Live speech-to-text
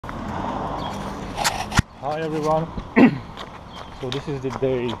Hi everyone. So this is the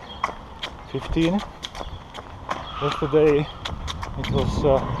day 15. Yesterday it was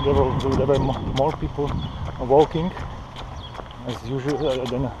there were more people walking as usual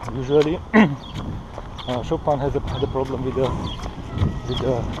than usually. Chopin had a problem with the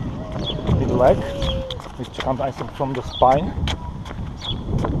leg, which comes I think from the spine.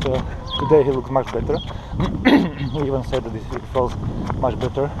 But today he looks much better. He even said that it feels much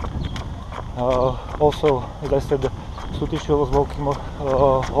better. Also, as I said, Sutišil was walking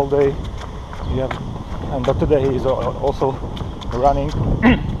all day. Yeah, but today he is also running.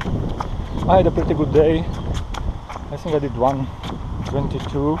 I had a pretty good day. I think I did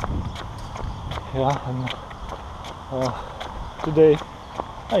 1:22. Yeah, and today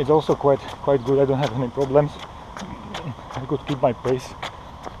it's also quite good. I don't have any problems. I could keep my pace.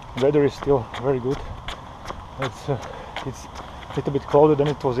 The weather is still very good. It's a little bit colder than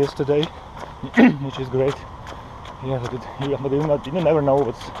it was yesterday, which is great. Yeah, but you never know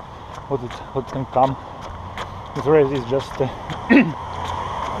what can come. This race is just the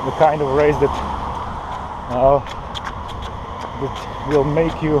kind of race that will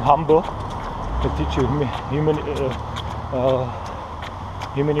make you humble, that teach you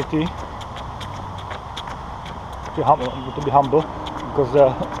humility, to be humble, because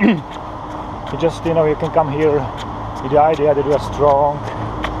you just you can come here with the idea that you are strong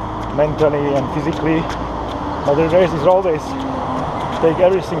mentally and physically, but the race is always take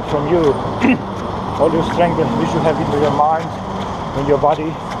everything from you, all your strength which you have in your mind, in your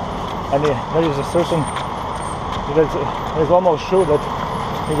body, and there is a certain, it's almost sure that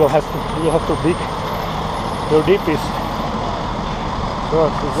you will have to dig your deepest. So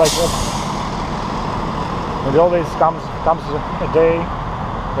it's like that. And it always comes a day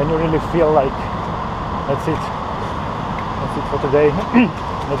when you really feel like that's it for today.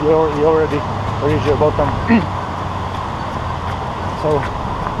 That you already reached your bottom. So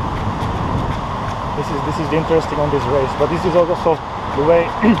this is the interesting on this race, but this is also the way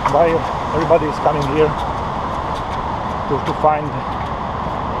why everybody is coming here to find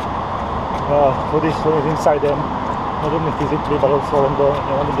what is inside them, not only physically but also on the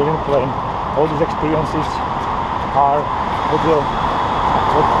dream plane. All these experiences are what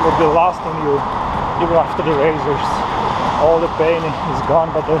will last in you even after the races. All the pain is gone,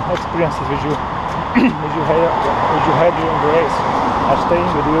 but the experiences which you had during the race are staying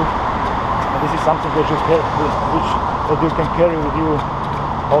with you. And this is something that you can carry with you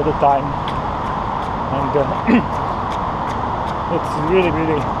all the time. And it's really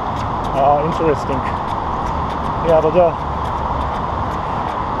interesting. Yeah, but the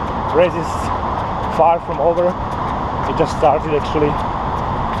race is far from over. It just started actually,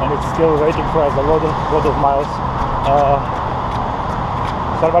 and it's still waiting for us a lot of miles.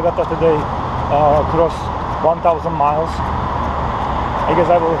 Sarvagata today cross 1,000 miles. I guess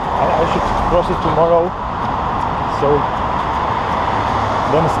I should cross it tomorrow. So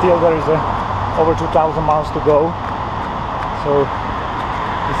then still there is over 2,000 miles to go. So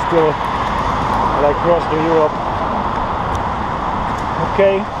it's still like cross to Europe.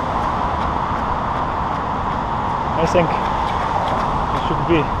 Okay. I think it should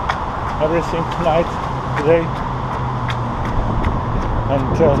be everything tonight, today,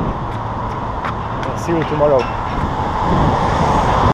 and I'll see you tomorrow.